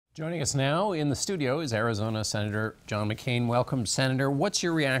Joining us now in the studio is Arizona Senator John McCain. Welcome, Senator. What's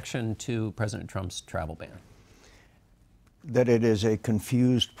your reaction to President Trump's travel ban? That it is a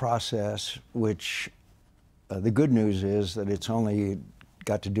confused process, which the good news is that it's only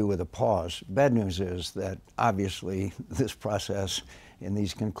got to do with a pause. Bad news is that obviously this process and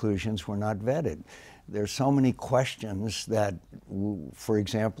these conclusions were not vetted. There's so many questions that, for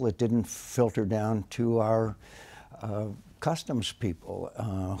example, it didn't filter down to our customs people,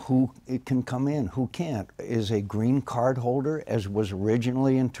 who it can come in, who can't. Is a green card holder, as was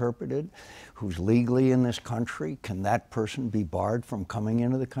originally interpreted, who's legally in this country, can that person be barred from coming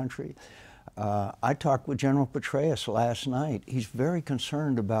into the country? I talked with General Petraeus last night. He's very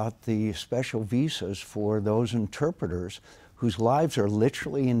concerned about the special visas for those interpreters whose lives are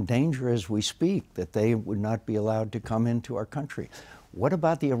literally in danger as we speak, that they would not be allowed to come into our country. What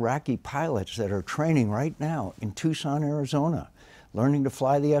about the Iraqi pilots that are training right now in Tucson, Arizona, learning to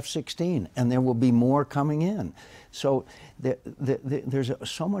fly the F-16, and there will be more coming in? So there's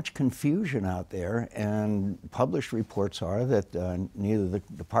so much confusion out there, and published reports are that neither the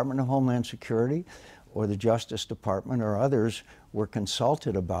Department of Homeland Security or the Justice Department or others were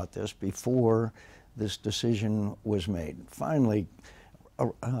consulted about this before this decision was made. Finally,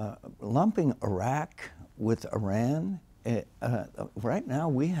 lumping Iraq with Iran, right now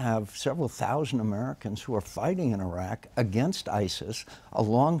we have several thousand Americans who are fighting in Iraq against ISIS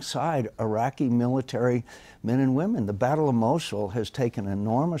alongside Iraqi military men and women. The Battle of Mosul has taken an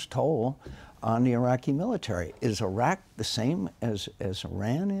enormous toll on the Iraqi military. Is Iraq the same as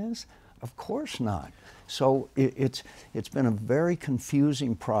Iran is? Of course not. So it's been a very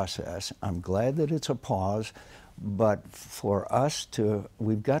confusing process. I'm glad that it's a pause. But for us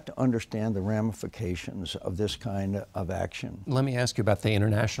we've got to understand the ramifications of this kind of action. Let me ask you about the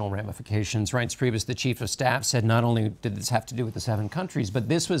international ramifications. Reince Priebus, the Chief of Staff, said not only did this have to do with the 7 countries, but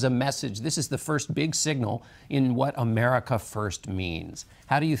this was a message. This is the first big signal in what America first means.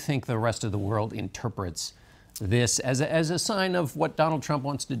 How do you think the rest of the world interprets this as a sign of what Donald Trump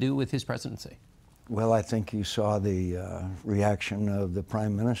wants to do with his presidency? Well, I think you saw the reaction of the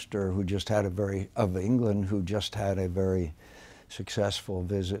Prime Minister of England, who just had a very successful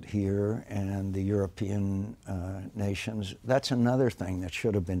visit here, and the European nations. That's another thing that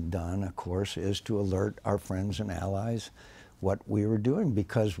should have been done, of course, is to alert our friends and allies what we were doing,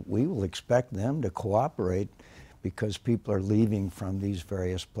 because we will expect them to cooperate, because people are leaving from these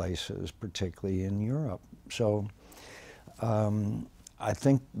various places, particularly in Europe. So I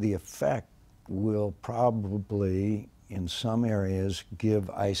think the effect will probably, in some areas, give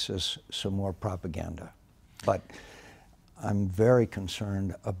ISIS some more propaganda. But I'm very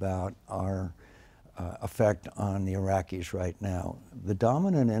concerned about our effect on the Iraqis right now. The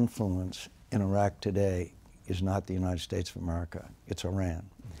dominant influence in Iraq today is not the United States of America, it's Iran.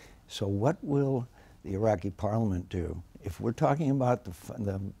 So what will the Iraqi parliament do? If we're talking about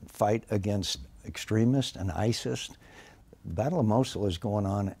the fight against extremists and ISIS, the Battle of Mosul is going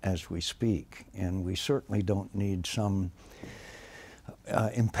on as we speak, and we certainly don't need some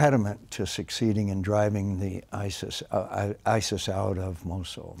impediment to succeeding in driving the ISIS out of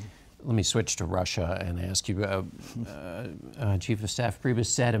Mosul. Let me switch to Russia and ask you, Chief of Staff Priebus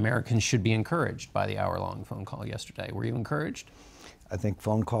said Americans should be encouraged by the hour-long phone call yesterday. Were you encouraged? I think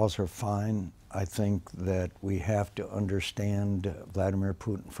phone calls are fine. I think that we have to understand Vladimir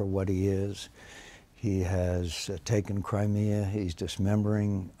Putin for what he is. He has taken Crimea. He's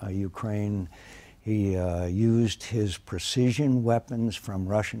dismembering Ukraine. He used his precision weapons from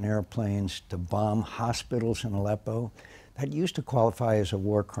Russian airplanes to bomb hospitals in Aleppo. That used to qualify as a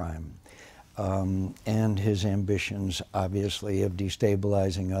war crime. And his ambitions, obviously, of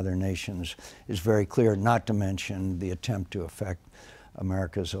destabilizing other nations is very clear, not to mention the attempt to affect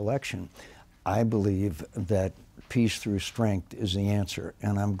America's election. I believe that peace through strength is the answer,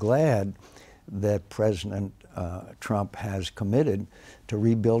 and I'm glad that President Trump has committed to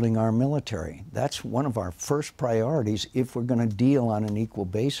rebuilding our military. That's one of our first priorities if we're going to deal on an equal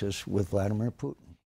basis with Vladimir Putin.